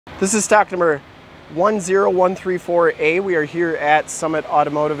This is stock number 10134A. We are here at Summit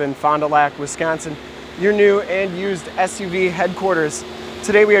Automotive in Fond du Lac, Wisconsin, your new and used SUV headquarters.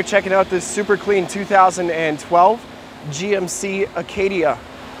 Today we are checking out this super clean 2012 GMC Acadia.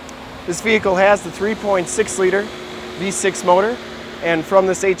 This vehicle has the 3.6 liter V6 motor, and from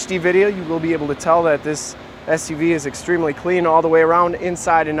this HD video you will be able to tell that this SUV is extremely clean all the way around,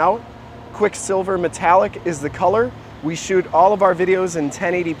 inside and out. Quicksilver metallic is the color. We shoot all of our videos in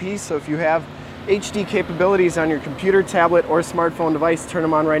 1080p, so if you have HD capabilities on your computer, tablet, or smartphone device, turn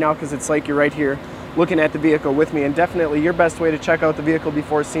them on right now, because it's like you're right here looking at the vehicle with me, and definitely your best way to check out the vehicle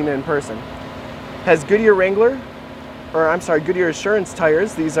before seeing it in person. Has Goodyear Goodyear Assurance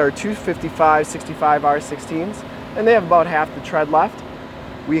tires. These are 255/65 R16s, and they have about half the tread left.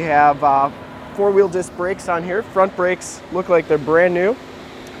 We have four-wheel disc brakes on here. Front brakes look like they're brand new.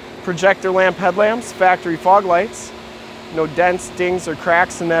 Projector lamp headlamps, factory fog lights. No dents, dings, or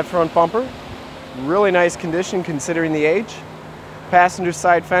cracks in that front bumper. Really nice condition considering the age. Passenger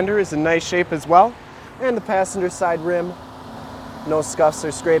side fender is in nice shape as well. And the passenger side rim, no scuffs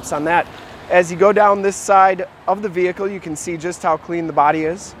or scrapes on that. As you go down this side of the vehicle, you can see just how clean the body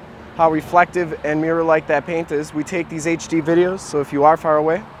is, how reflective and mirror-like that paint is. We take these HD videos, so if you are far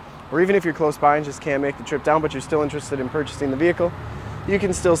away, or even if you're close by and just can't make the trip down, but you're still interested in purchasing the vehicle, you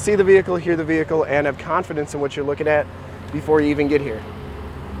can still see the vehicle, hear the vehicle, and have confidence in what you're looking at before you even get here.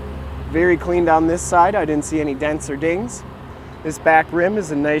 Very clean down this side. I didn't see any dents or dings. This back rim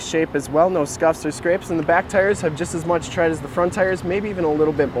is in nice shape as well, no scuffs or scrapes, and the back tires have just as much tread as the front tires, maybe even a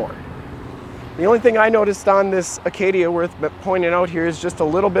little bit more. The only thing I noticed on this Acadia worth pointing out here is just a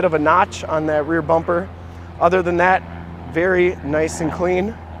little bit of a notch on that rear bumper. Other than that, very nice and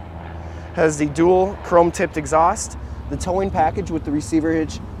clean. Has the dual chrome tipped exhaust, the towing package with the receiver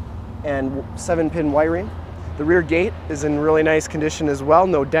hitch and 7-pin wiring. The rear gate is in really nice condition as well,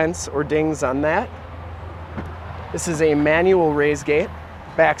 no dents or dings on that. This is a manual raise gate.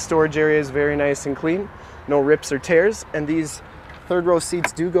 Back storage area is very nice and clean, no rips or tears, and these third row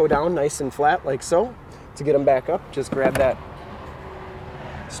seats do go down nice and flat like so. To get them back up, just grab that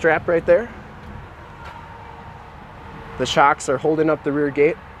strap right there. The shocks are holding up the rear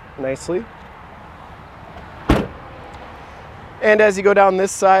gate nicely. And as you go down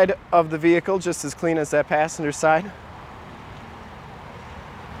this side of the vehicle, just as clean as that passenger side.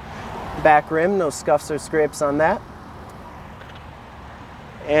 Back rim, no scuffs or scrapes on that.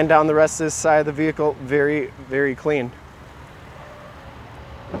 And down the rest of this side of the vehicle, very, very clean.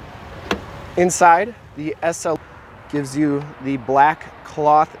 Inside, the SL gives you the black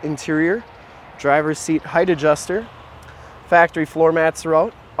cloth interior, driver's seat height adjuster, factory floor mats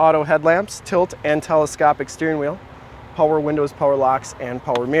throughout, auto headlamps, tilt and telescopic steering wheel, power windows, power locks, and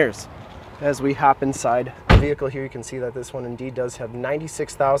power mirrors. As we hop inside the vehicle here, you can see that this one indeed does have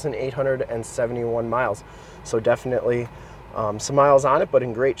 96,871 miles. So definitely some miles on it, but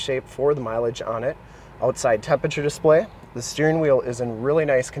in great shape for the mileage on it. Outside temperature display. The steering wheel is in really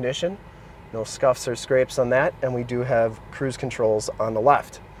nice condition. No scuffs or scrapes on that, and we do have cruise controls on the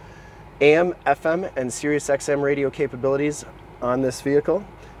left. AM, FM, and Sirius XM radio capabilities on this vehicle.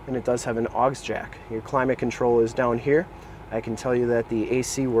 And it does have an aux jack. Your climate control is down here. I can tell you that the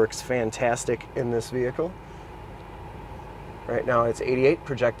AC works fantastic in this vehicle. Right now it's 88,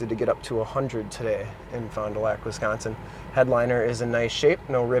 projected to get up to 100 today in Fond du Lac, Wisconsin. Headliner is in nice shape,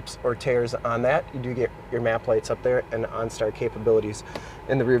 no rips or tears on that. You do get your map lights up there and OnStar capabilities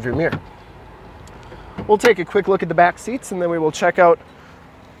in the rearview mirror. We'll take a quick look at the back seats and then we will check out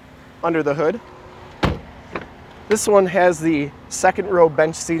under the hood. This one has the second row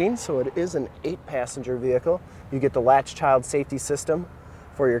bench seating, so it is an 8-passenger vehicle. You get the Latch child safety system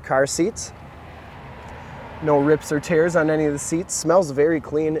for your car seats. No rips or tears on any of the seats. Smells very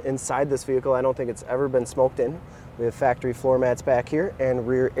clean inside this vehicle. I don't think it's ever been smoked in. We have factory floor mats back here and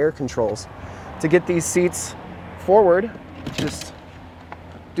rear air controls. To get these seats forward, just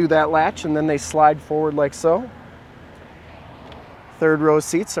do that latch and then they slide forward like so. Third row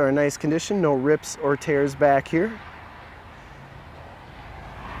seats are in nice condition, no rips or tears back here.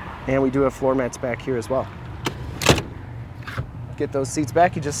 And we do have floor mats back here as well. Get those seats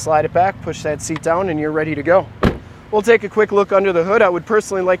back, you just slide it back, push that seat down, and you're ready to go. We'll take a quick look under the hood. I would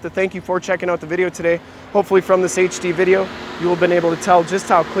personally like to thank you for checking out the video today. Hopefully from this HD video, you will have been able to tell just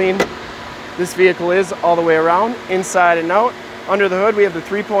how clean this vehicle is all the way around, inside and out. Under the hood, we have the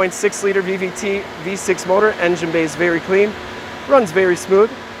 3.6 liter VVT V6 motor. Engine bay is very clean. Runs very smooth.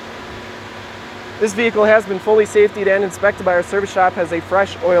 This vehicle has been fully safetied and inspected by our service shop, has a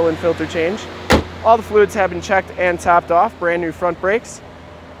fresh oil and filter change. All the fluids have been checked and topped off, brand new front brakes.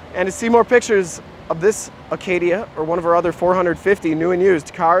 And to see more pictures of this Acadia or one of our other 450 new and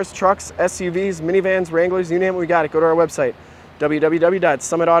used cars, trucks, SUVs, minivans, Wranglers, you name it, we got it. Go to our website,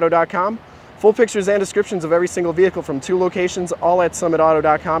 www.summitauto.com. Full pictures and descriptions of every single vehicle from 2 locations, all at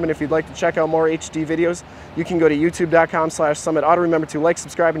summitauto.com. And if you'd like to check out more HD videos, you can go to youtube.com/summitauto. Remember to like,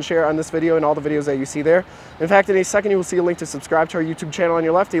 subscribe, and share on this video and all the videos that you see there. In fact, in a second, you will see a link to subscribe to our YouTube channel on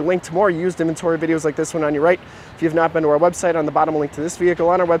your left, a link to more used inventory videos like this one on your right. If you have not been to our website, on the bottom, a link to this vehicle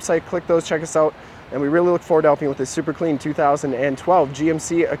on our website. Click those, check us out, and we really look forward to helping you with this super clean 2012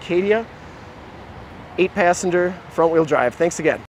 GMC Acadia 8-passenger front-wheel drive. Thanks again.